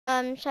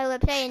So we're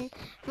playing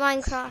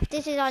Minecraft.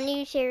 This is our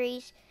new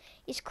series.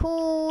 It's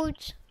called.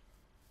 It's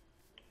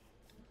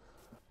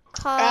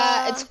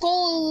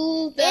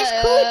called.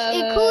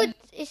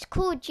 It's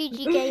called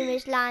GG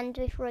Gamers Land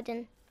with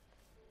RODIN.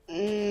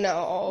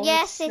 No.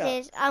 Yes, it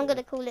is. I'm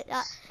gonna call it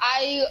that.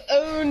 I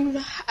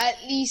own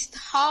at least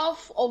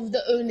half of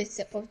the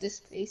ownership of this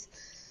place.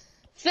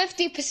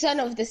 50%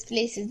 of this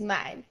place is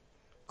mine.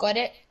 Got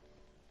it?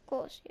 Of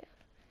course, yeah.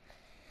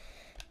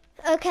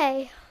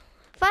 Okay.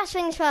 First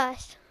things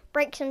first.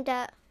 Break some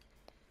dirt.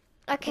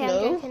 Okay, No.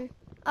 I'm joking.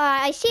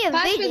 I see a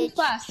First village.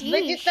 things first,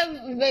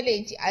 visit the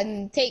village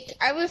and take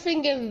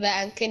everything in there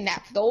and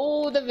kidnap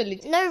all the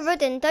villagers. No,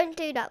 RODIN, don't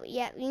do that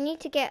yet. You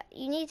need to get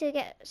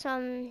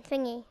some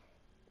thingy.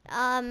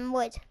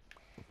 Wood.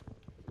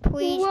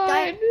 Please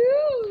don't.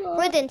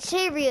 RODIN,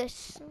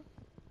 serious.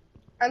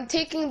 I'm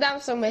taking down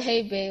some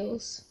hay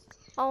bales.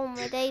 Oh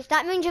my days.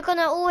 That means you're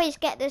gonna always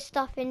get this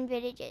stuff in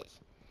villages.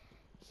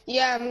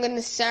 Yeah, I'm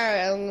gonna sell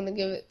it. I'm gonna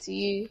give it to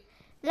you.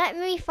 Let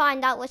me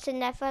find out what's in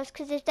there first,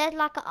 because if there's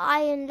like an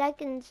iron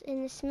leggings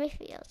in the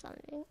smithy or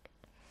something.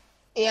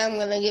 Yeah, I'm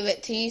gonna give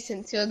it to you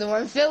since you're the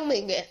one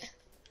filming it.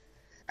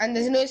 And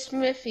there's no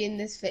smithy in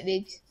this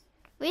village.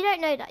 We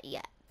don't know that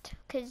yet,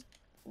 because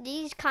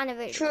these kind of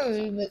villages.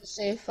 True, but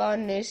so far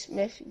no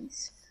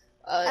smithies.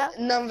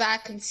 None that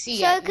I can see.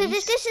 So, because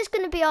if this is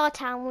going to be our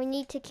town, we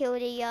need to kill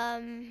the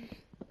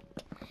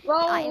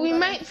Well, we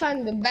might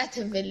find a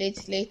better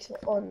village later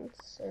on.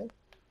 So.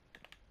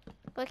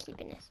 We're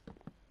keeping this.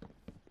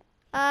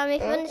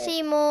 If you want to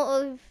see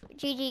more of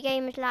GG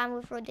Gamers Land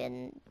with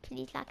RODIN,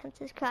 please like and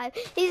subscribe.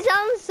 It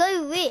sounds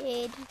so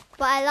weird,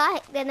 but I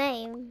like the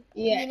name.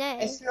 Yeah, you know?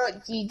 It's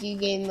not GG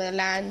Gamer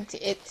Land.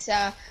 It's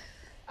half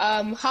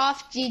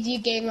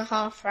GG Gamer,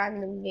 half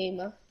Random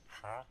Gamer.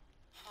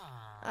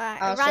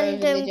 Alright,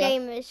 random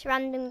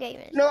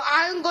gamers. No,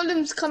 Iron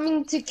Golem's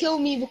coming to kill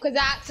me because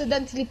I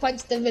accidentally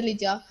punched the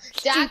villager.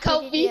 Jack,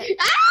 help me!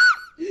 Ah!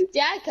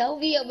 Jack, help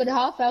me! I'm at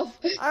half health.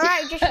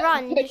 Alright, just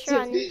run.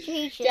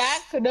 Jesus.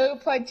 Jack, no,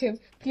 punch him.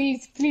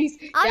 Please. I'm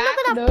Jack,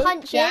 not gonna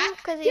punch him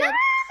because he's...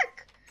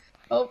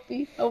 Help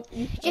me.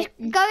 Just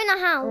go in the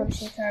house. I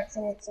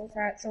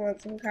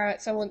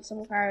want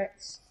some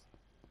carrots.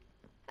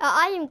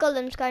 Iron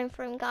Golem's going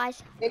for him,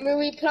 guys. Let me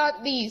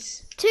replant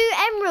these. 2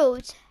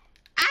 emeralds.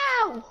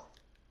 Ow!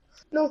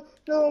 No,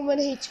 I'm 1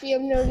 HP.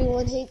 I'm only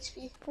 1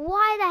 HP.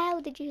 Why the hell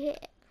did you hit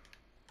it?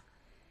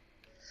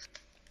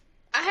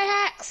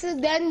 I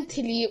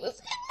accidentally. It was.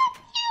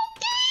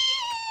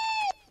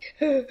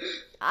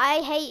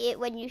 I hate it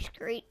when you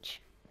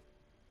screech.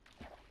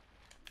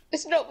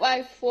 It's not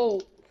my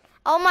fault.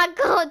 Oh my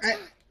god!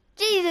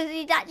 Jesus,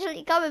 he's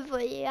actually coming for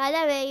you. I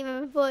never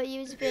even thought you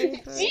was being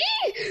for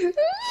it.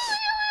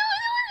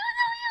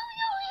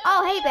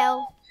 Oh, hey,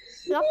 Bill.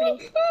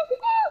 Lovely.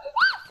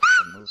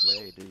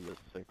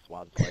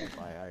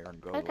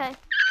 Okay.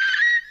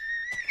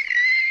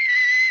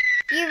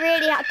 You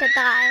really had to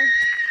die.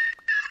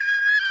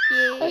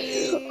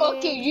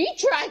 Okay, you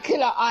try to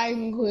kill an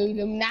iron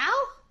golem now?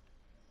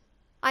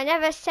 I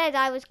never said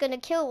I was gonna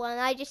kill one.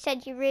 I just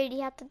said you really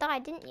had to die,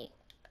 didn't you?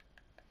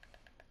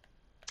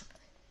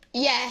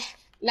 Yeah,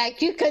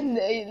 like you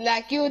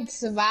would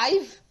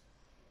survive.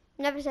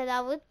 Never said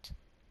I would.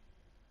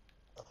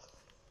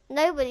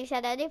 Nobody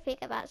said anything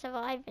about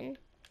surviving.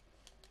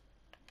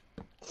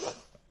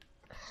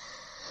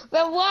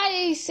 But why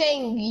are you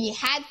saying you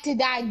had to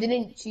die,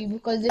 didn't you?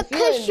 Because if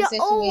you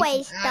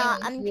always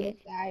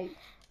die.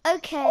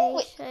 Okay,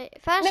 so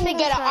first let me thing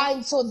get an first.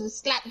 iron sword and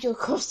slap you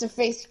across the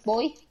face,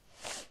 boy.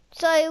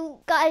 So,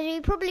 guys,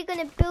 we're probably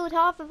going to build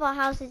half of our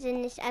houses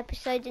in this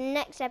episode. In the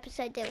next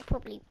episode, they'll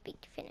probably be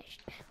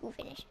finished. We'll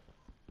finish.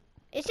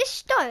 Is this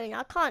stone?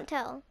 I can't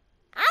tell.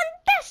 And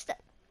that's stone.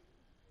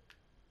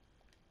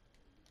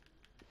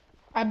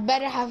 I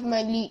better have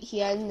my loot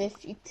here, and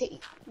if you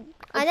take...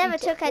 I never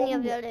took any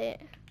of your loot.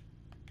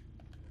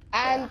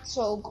 And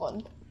so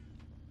gone.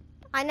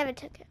 I never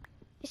took it.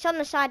 It's on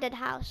the side of the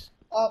house.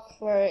 Up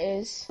where it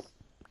is.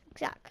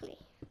 Exactly.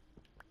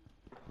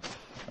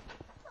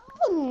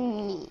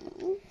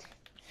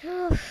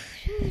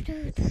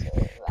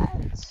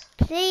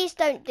 Please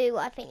don't do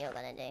what I think you're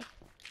gonna do.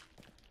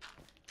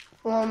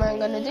 What am I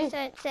gonna do?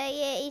 Don't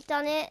say it. He's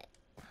done it.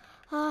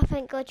 Oh,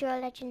 thank God you're a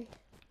legend.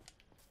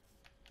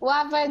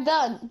 What have I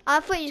done?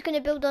 I thought you was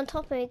gonna build on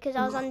top of me because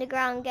I was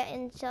underground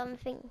getting some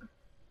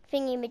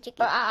thingy magic.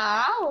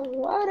 Ow!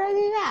 Why would I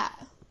do that?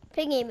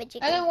 Thingy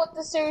magic. I don't want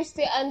the series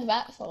to end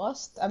that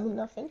fast. I mean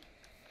nothing.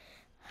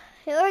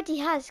 It already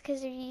has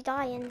because of you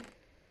dying.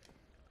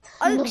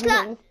 Oak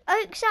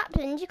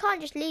saplings, you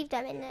can't just leave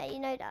them in there, you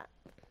know that.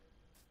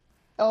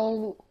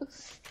 Oh,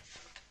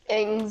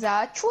 things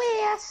are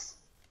twist.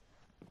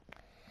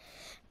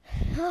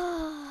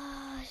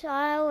 So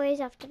I always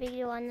have to be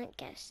the one that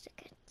gets the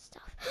good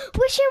stuff.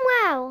 Wish him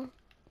well.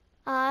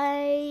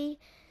 I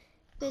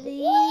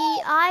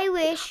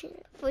wish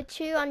for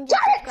 200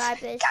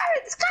 subscribers.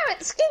 Carrots!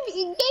 Give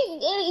me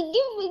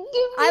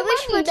I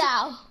wish money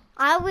now.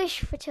 I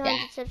wish for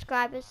 200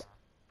 subscribers.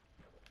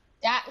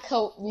 Jack,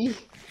 help me.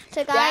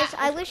 So guys, Jack.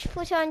 I wish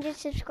for 200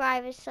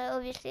 subscribers, so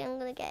obviously I'm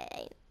gonna get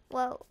a,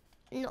 well,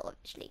 not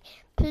obviously.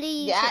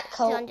 Please Jack, hit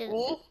help 200.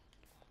 me.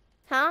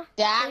 Huh?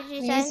 Jack, What did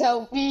you please say?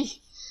 help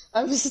me.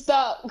 I'm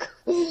stuck.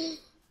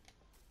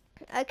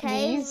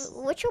 Okay, Please.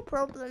 what's your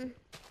problem?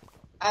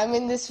 I'm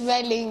in this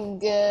welling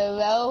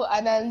well,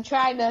 and I'm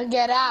trying to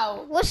get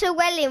out. What's a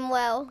welling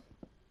well?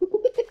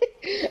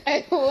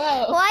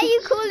 Well. Why are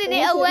you calling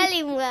it a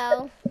welling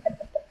well?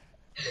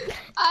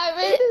 I'm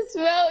in this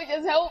well.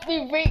 Just help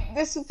me break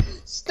this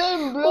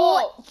stone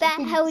block. What the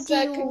hell do so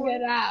I you can want?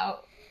 get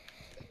out.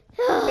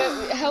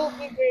 Help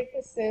me break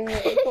this stone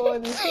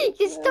block.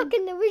 You're stuck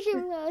in the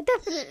wishing well,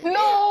 definitely.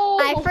 No.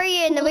 I threw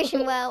you in the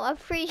wishing well. I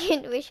threw you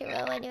in the wishing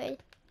well anyway.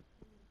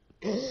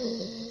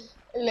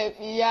 Let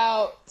me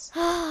out.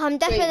 I'm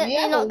definitely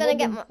Wait, not gonna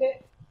get my.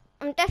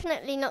 I'm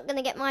definitely not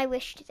gonna get my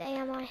wish today,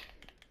 am I?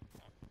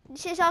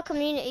 This is our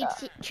community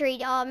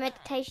tree, our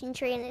meditation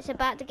tree, and it's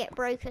about to get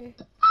broken.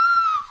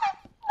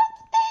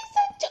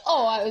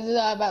 Oh, I was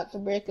about to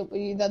break up with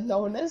you, the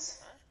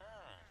donors.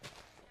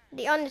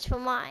 The honor's for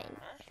mine.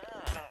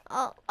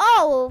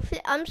 Oh,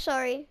 I'm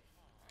sorry.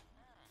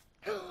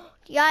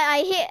 Yeah,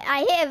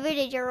 I hit a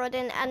villager,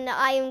 Rodin, and the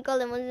iron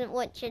golem wasn't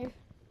watching.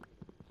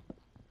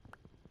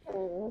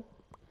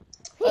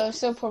 I'll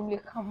still probably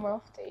come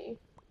after you.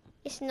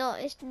 It's not.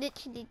 It's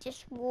literally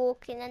just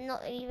walking and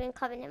not even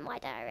coming in my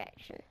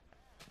direction.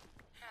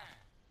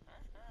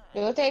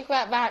 We'll take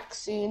that back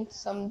soon,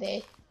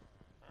 someday.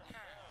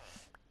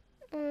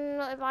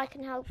 Not if I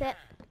can help it.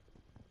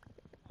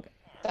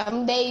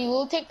 Someday you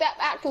will take that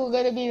back. We're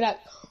gonna be like,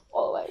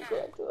 oh my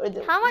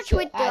god. How much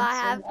wood do I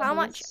have? How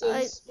much?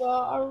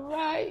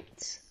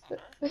 Alright.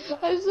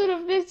 I should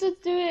have listened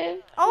to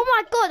him. Oh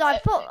my god!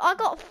 I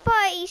got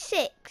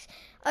 36.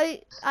 Oh,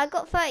 I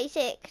got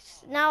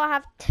 36. Now I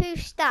have 2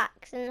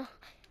 stacks and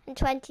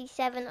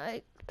 27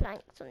 oak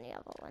planks on the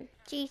other one.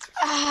 Jesus.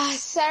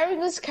 Sarah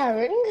was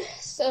carrying,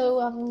 so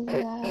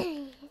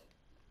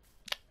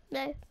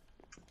No.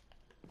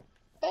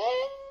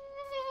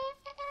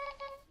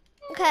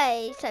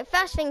 Okay, so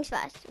first things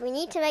first. We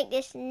need to make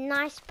this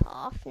nice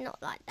path,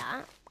 not like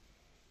that.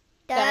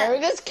 Sarah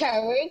was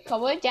carrying.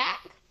 Come on,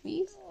 Jack,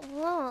 please.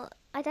 What?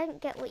 I don't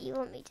get what you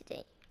want me to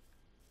do.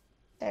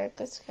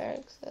 Erica's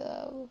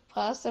character.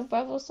 Pass the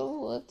brother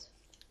some wood.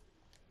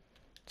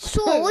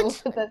 Sword?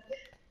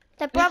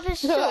 The brother's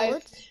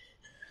sword?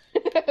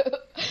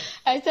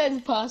 I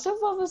said pass the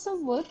brother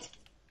some wood.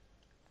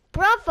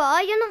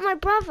 Brother? You're not my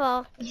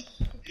brother.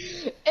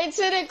 It's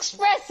an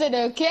expression,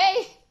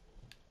 okay?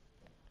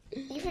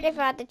 Even if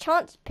I had the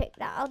chance to pick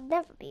that, I'll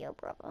never be your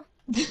brother.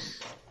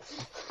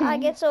 I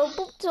get so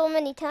booked so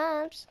many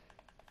times.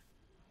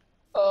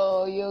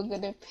 Oh, you're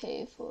gonna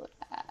pay for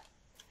that.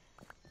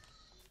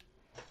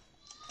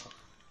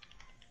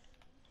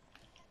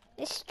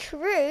 It's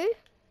true.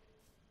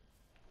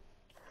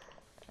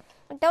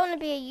 I don't want to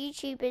be a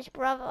YouTuber's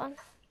brother.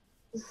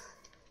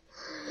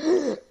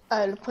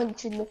 I'll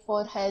punch you in the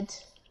forehead.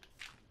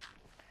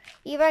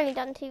 You've only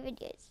done 2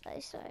 videos though,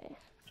 so I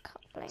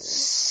can't blame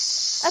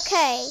you.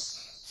 Okay,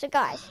 so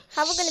guys,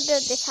 how are we going to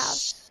build this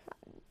house?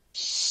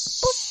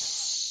 Boop,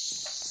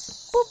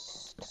 boop,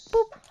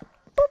 boop,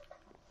 boop.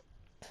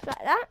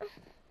 Like that?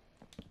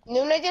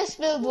 You wanna just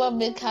build one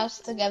big house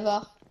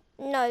together?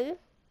 No.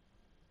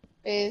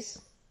 Please.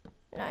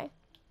 No. I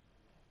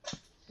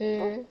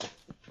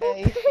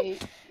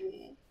hate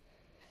you.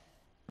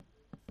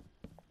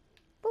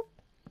 Boop,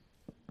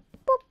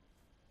 boop.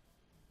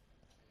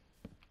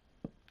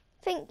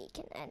 Think you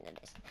can end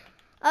this.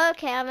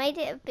 Okay, I made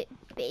it a bit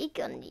big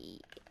on the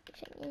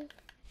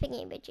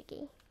thingy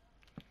majiggy.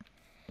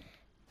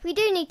 We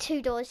do need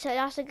 2 doors, so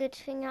that's a good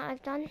thing that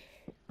I've done.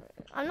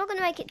 I'm not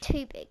gonna make it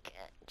too big.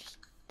 Just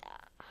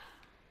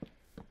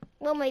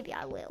well, maybe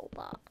I will,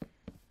 but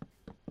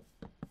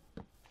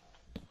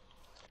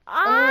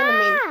I'm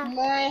gonna make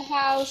my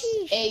house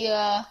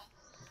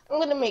I'm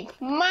gonna make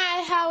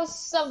my house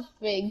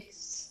something.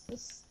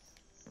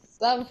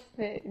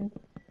 Something.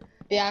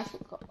 Yeah, I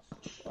forgot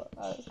what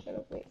I was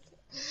gonna make.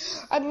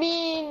 I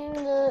mean...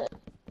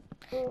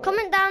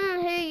 comment down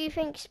who you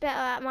think's better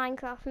at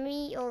Minecraft,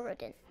 me or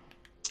Rodin.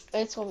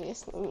 It's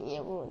obviously me,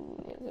 everyone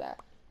knows that.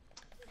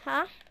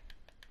 Huh?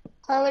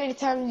 How many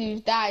times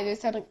you've died,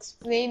 it's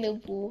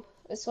unexplainable.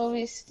 It's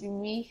obviously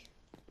me.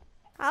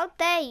 How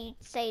dare you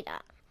say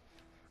that?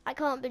 I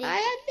can't believe I it.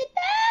 am the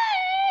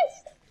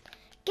best!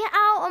 Get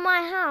out of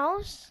my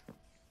house.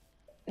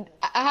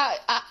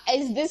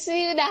 Is this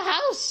even a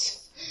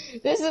house?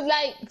 This is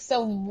like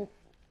some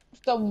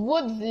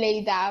wood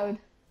laid down.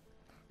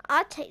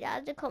 I'll take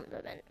that as a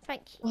compliment.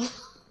 Thank you.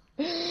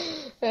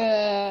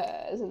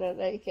 So not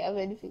like you have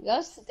anything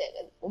else to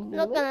take. I'm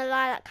not gonna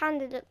lie, that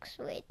kind of looks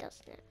weird,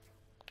 doesn't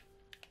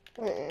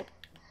it?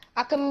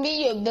 I can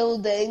be your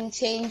builder in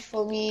exchange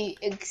for me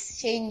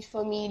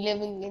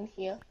living in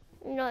here.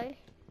 No.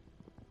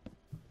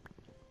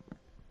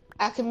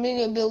 I can be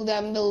your builder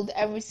and build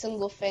every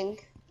single thing.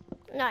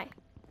 No.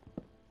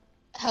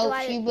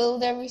 Help you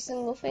build every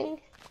single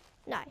thing?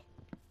 No.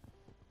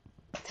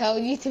 Tell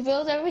you to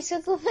build every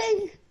single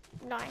thing?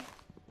 No.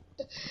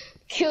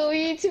 Kill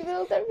you to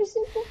build every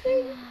single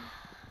thing?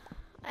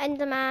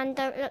 Enderman,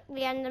 don't look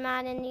the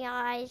Enderman in the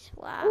eyes.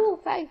 Wow. Oh,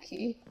 thank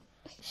you.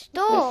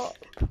 Stop.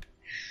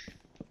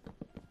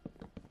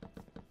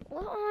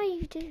 What are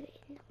you doing?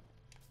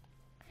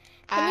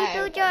 Can you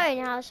build your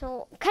own house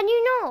or can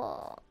you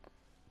not?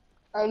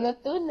 I'm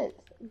not doing it.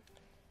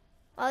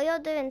 Well, you're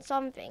doing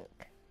something.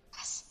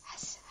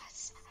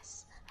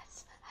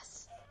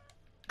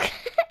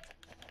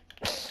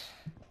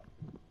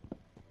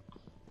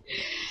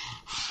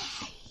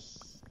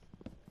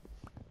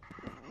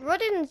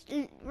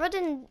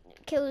 Rodin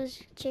kills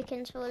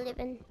chickens for a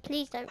living.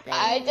 Please don't blame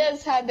I him.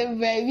 just had a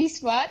very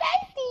smart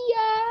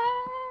idea.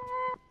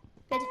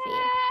 Good for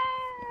you.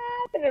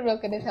 But I'm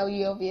not gonna tell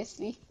you,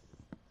 obviously.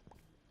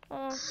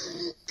 Oh.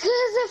 Because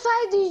if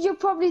I do, you'll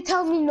probably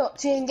tell me not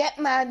to and get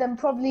mad and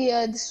probably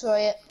destroy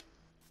it.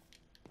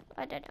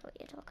 I don't know what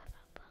you're talking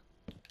about.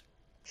 But...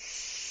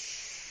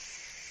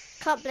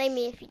 Can't blame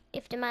me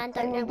if the man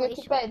don't Can know you what go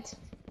he's to bed?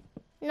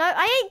 No,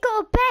 I ain't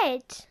got a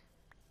bed.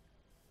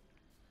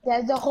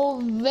 There's a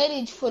whole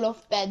village full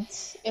of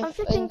beds. I'm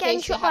flipping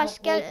getting shot by a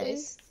skeleton.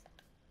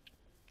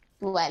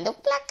 Do I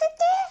look like it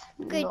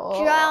there? Good,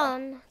 No.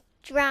 drown.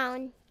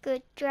 Drown.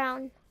 Good,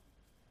 drown.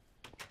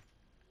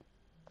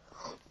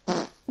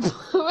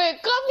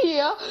 Wait, come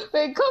here.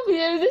 Wait, come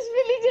here. This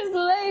village is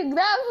laying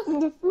down on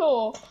the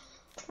floor.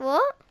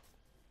 What?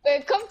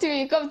 Wait, come to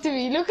me, come to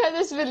me. Look at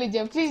this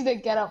villager. Please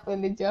don't get up,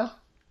 villager.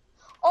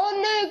 Oh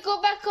no,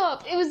 go back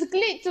up. It was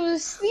glitched. It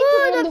was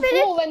sleeping on the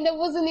floor when there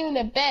wasn't even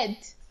a bed.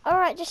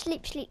 Alright, just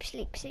sleep, sleep,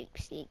 sleep, sleep,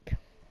 sleep.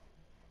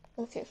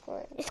 Okay,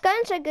 fine. It's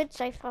going so good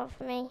so far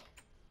for me.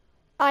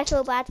 I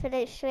feel bad for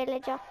this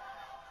villager.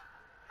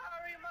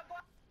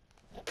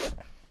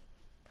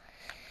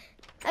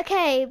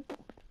 Okay,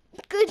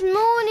 good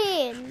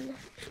morning.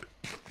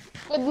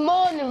 Good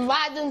morning,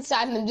 right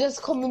inside. I'm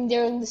just coming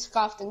there on this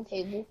crafting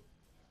table.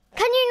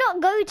 Can you not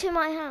go to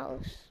my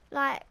house?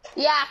 Like...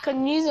 Yeah, I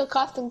can use a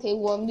crafting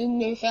table. I'm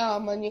doing your hair,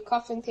 man. Your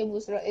crafting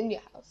table's not in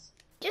your house.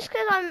 Just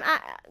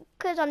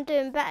because I'm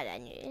doing better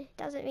than you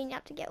doesn't mean you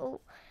have to get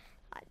all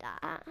like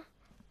that.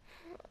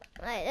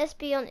 Like, let's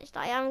be honest,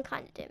 I am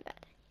kind of doing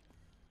better.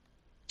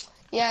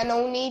 Yeah,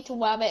 no need to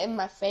rub it in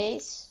my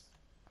face.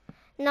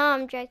 No,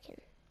 I'm joking.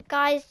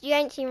 Guys, you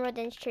ain't seen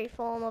Rodin's true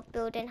form of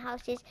building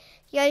houses.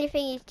 The only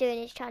thing he's doing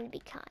is trying to be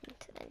kind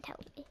and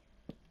help me.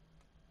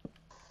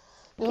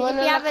 Because if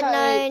you haven't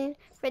known,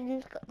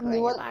 Rodin's got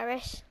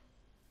coronavirus.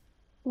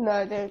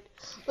 No, dude.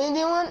 When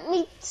they want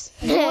me,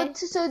 they want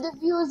to show the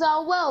viewers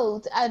our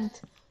world and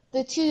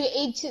the 2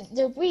 ancient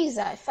debris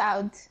I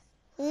found.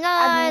 No,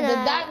 and no.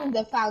 the diamond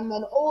I found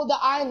and all the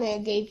iron I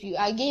gave you.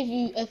 I gave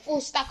you a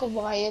full stack of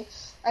iron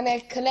and I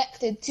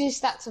collected 2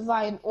 stacks of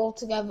iron all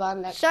together.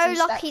 And like so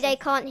lucky they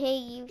can't hear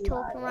you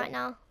talking right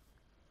now.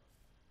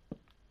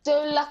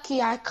 So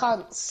lucky I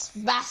can't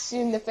bash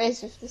you in the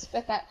face with this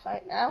pickaxe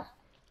right now.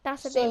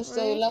 That's a bit rude.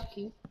 So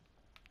lucky.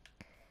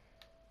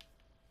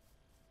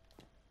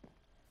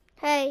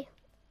 Hey.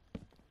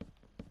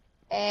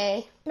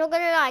 Hey. Not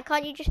gonna lie,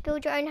 can't you just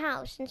build your own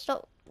house and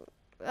stop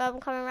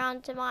coming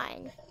around to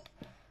mine?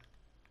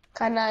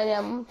 Can I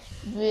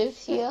live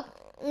here?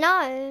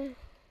 No.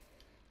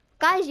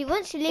 Guys, you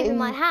want to live in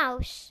my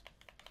house.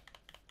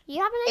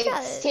 You having a joke?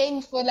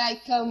 Exchange for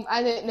like,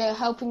 I don't know,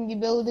 helping you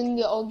building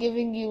it or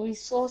giving you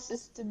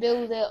resources to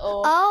build it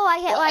or oh,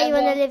 I get whatever. why you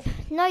want to live.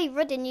 No,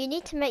 Rodin, you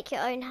need to make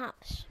your own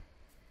house.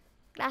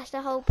 That's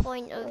the whole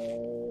point of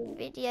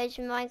videos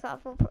in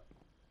Minecraft.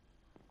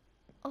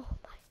 Oh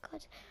my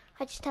god,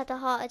 I just had a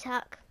heart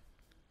attack.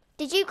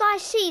 Did you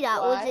guys see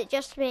that, or was it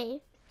just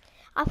me?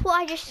 I thought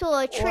I just saw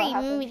a tree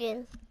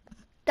moving,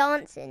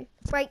 dancing,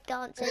 break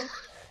dancing.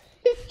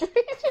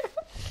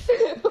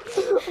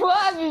 What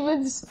have you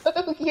been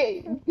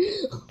smoking?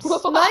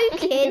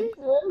 Smoking?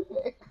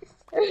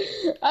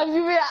 Have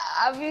you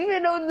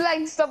been on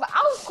like some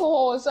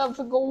alcohol or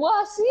something or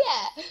worse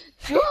yet?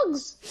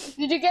 Drugs?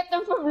 Did you get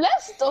them from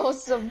Leicester or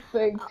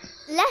something?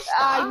 Leicester?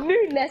 I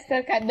knew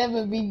Leicester can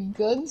never be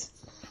good.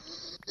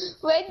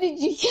 When did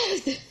you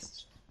get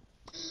this?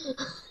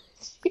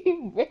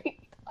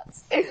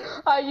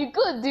 Are you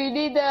good? Do you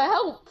need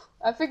help?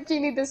 I think you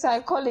need a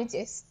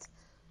psychologist.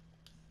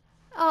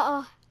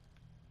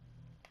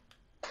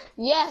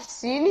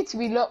 Yes, you need to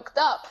be locked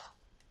up.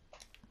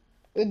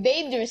 You're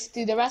dangerous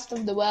to the rest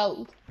of the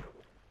world.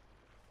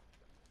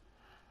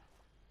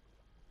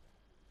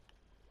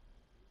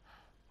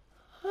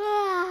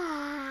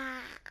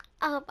 Oh,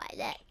 my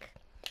neck.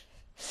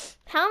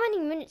 How many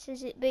minutes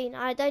has it been?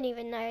 I don't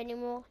even know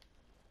anymore.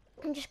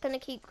 I'm just gonna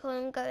keep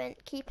on going.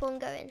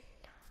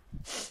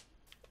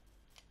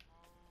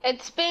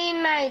 It's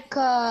been like,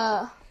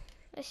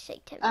 Let's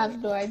say 10 minutes. I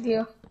have no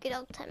idea. Good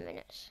old 10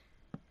 minutes.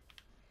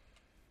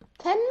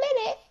 10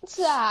 minutes?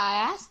 It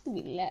has to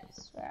be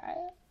less,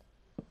 right?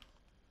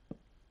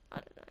 I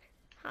don't know.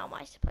 How am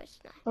I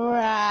supposed to know?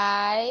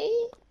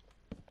 Right.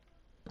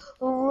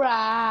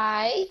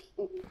 Alright,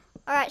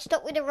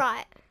 stop with the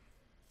right.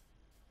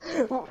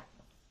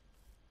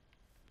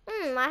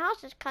 My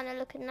house is kind of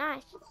looking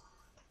nice.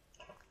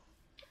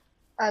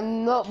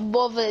 I'm not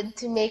bothered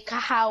to make a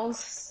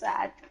house,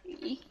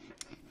 sadly.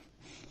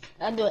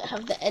 I don't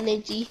have the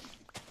energy.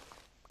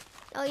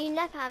 Oh, you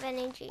never have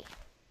energy.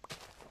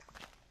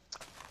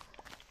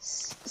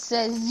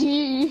 Says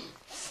you.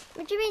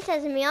 What do you mean,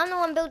 says me? I'm the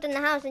one building the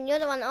house, and you're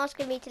the one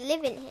asking me to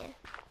live in here.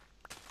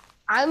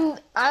 I'm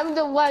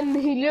the one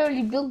who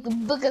literally built the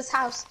biggest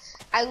house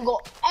and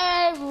got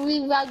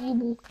every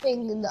valuable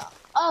thing in the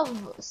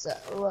other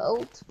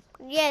world.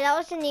 Yeah, that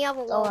was in the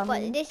other world, I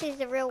but mean. this is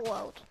the real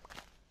world.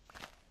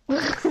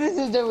 This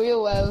is the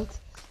real world.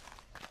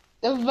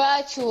 The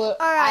virtual.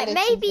 Alright,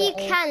 maybe you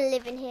can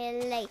live in here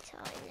later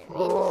in the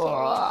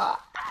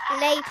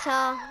series.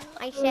 Later,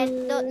 I said,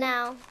 not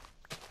now.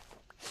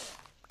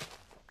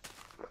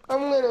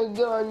 I'm gonna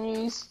go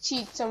and use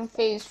cheats and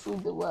phase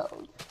through the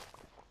world.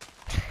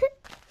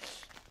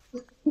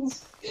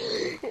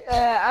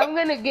 I'm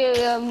gonna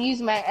go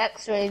use my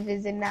X-ray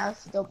vision now,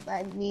 so don't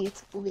mind me.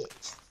 It's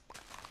glitch.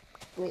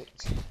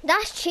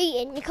 That's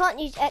cheating. You can't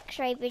use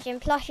X-ray vision.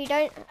 Plus, you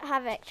don't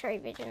have X-ray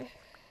vision.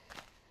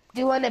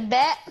 Do you want to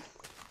bet?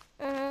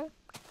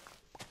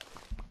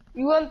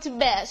 You want to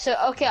bet? So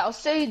okay, I'll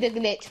show you the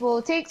glitch.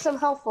 We'll take some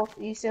health off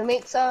you, so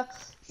make sure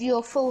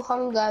you're full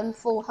hunger and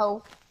full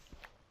health.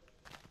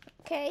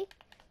 Okay.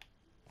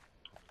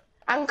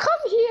 And come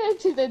here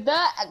to the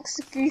dirt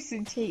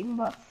execution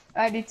chamber.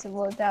 I need some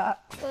more dirt.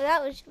 Well,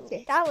 that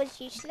was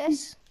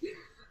useless.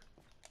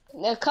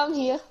 Now come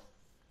here.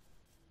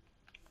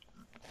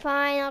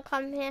 Fine, I'll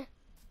come here.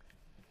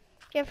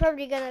 You're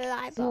probably gonna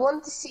lie. If you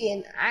want to see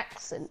an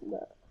accent,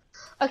 though.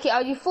 Okay,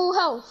 are you full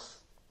health?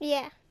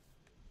 Yeah.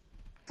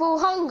 Full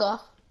hunger?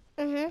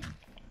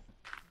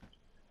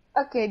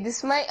 Okay,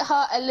 this might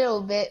hurt a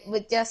little bit,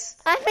 but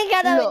just I think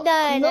I don't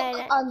know.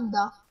 Look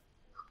under.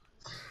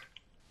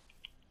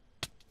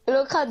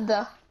 Look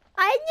under.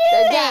 I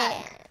knew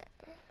it.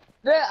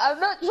 No, I'm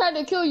not trying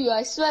to kill you,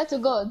 I swear to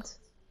God.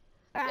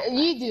 Right.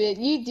 You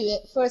do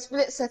it. For a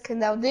split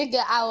second, I'll dig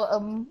it out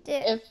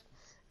if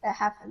it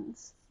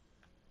happens.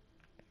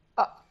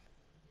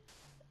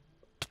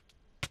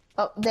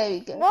 Oh, there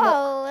we go.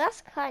 Whoa,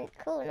 that's kind of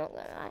cool, not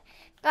gonna lie.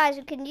 Guys,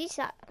 we can use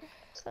that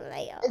for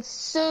later. It's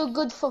so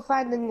good for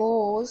finding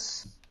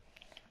ores.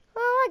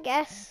 Well, I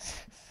guess.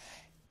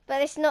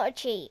 But it's not a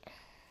cheat.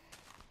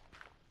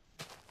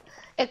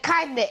 It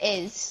kinda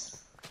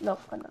is.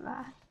 Not gonna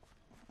lie.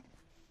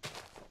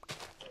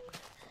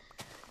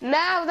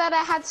 Now that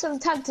I had some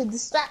time to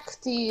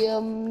distract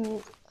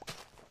you,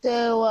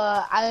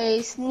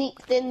 I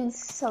sneaked in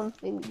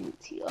something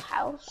into your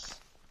house.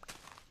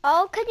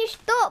 Oh, can you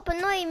stop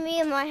annoying me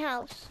in my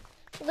house?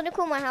 I'm gonna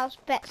call my house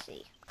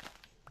Betsy.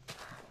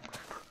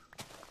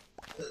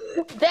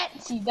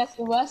 Betsy, that's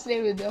the worst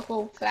name in the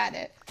whole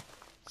planet.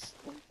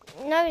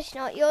 No, it's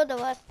not. You're the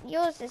worst.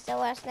 Yours is the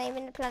worst name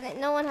in the planet.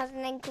 No one has a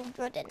name called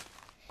RODIN.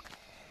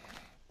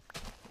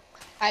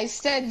 I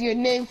said your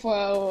name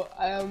for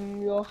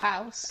your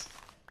house.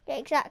 Yeah,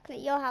 exactly.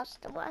 Your house is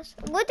the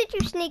worst. What did you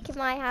sneak in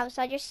my house?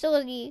 I just saw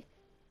you.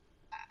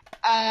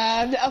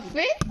 A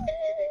thing?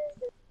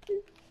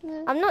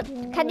 I'm not.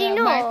 Can you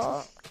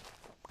not?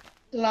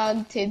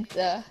 Planted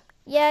the.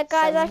 Yeah,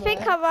 guys. Somewhere. I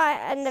think I might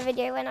end the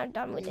video when I'm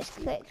done with this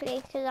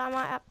quickly because I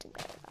might have to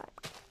go.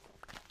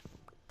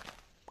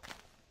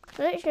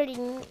 Literally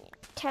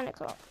 10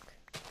 o'clock.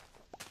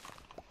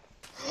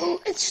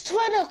 It's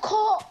 20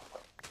 o'clock.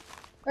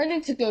 I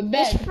need to go to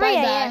bed. It's 3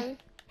 a.m.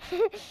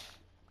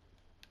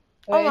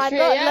 Oh my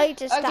God,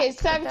 loads of stuff. Okay,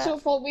 it's time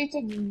for me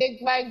to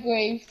dig my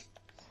grave.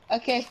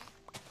 Okay,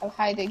 I'm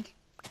hiding.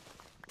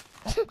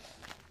 Can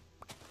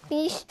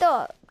you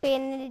stop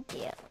being an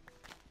idiot?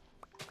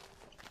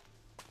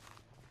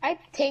 I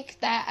take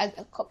that as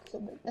a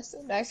compliment. That's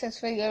the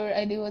nicest thing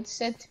anyone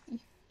said to me.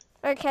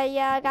 Okay,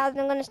 yeah, guys,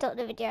 I'm gonna stop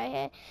the video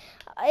here.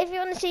 If you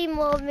want to see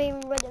more of me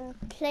and Rodin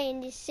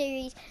playing this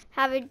series,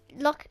 have a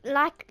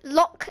like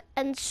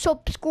and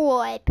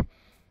subscribe.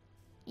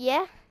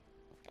 Yeah.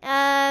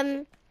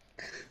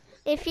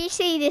 If you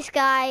see this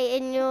guy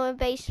in your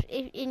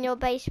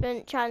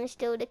basement trying to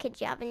steal the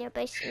kids you have in your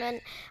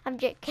basement, I'm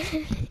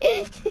joking.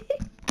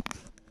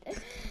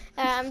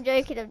 I'm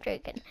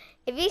joking.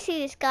 If you see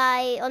this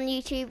guy on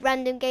YouTube,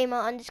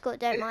 randomgamer_,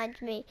 don't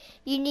mind me,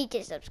 you need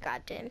to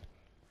subscribe to him.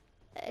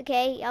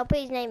 Okay, I'll put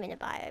his name in the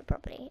bio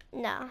probably.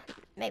 No,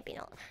 maybe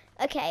not.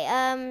 Okay,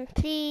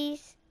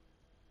 please.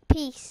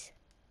 Peace.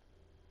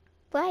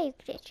 Why are you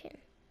glitching?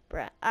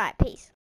 Bruh. Alright, peace.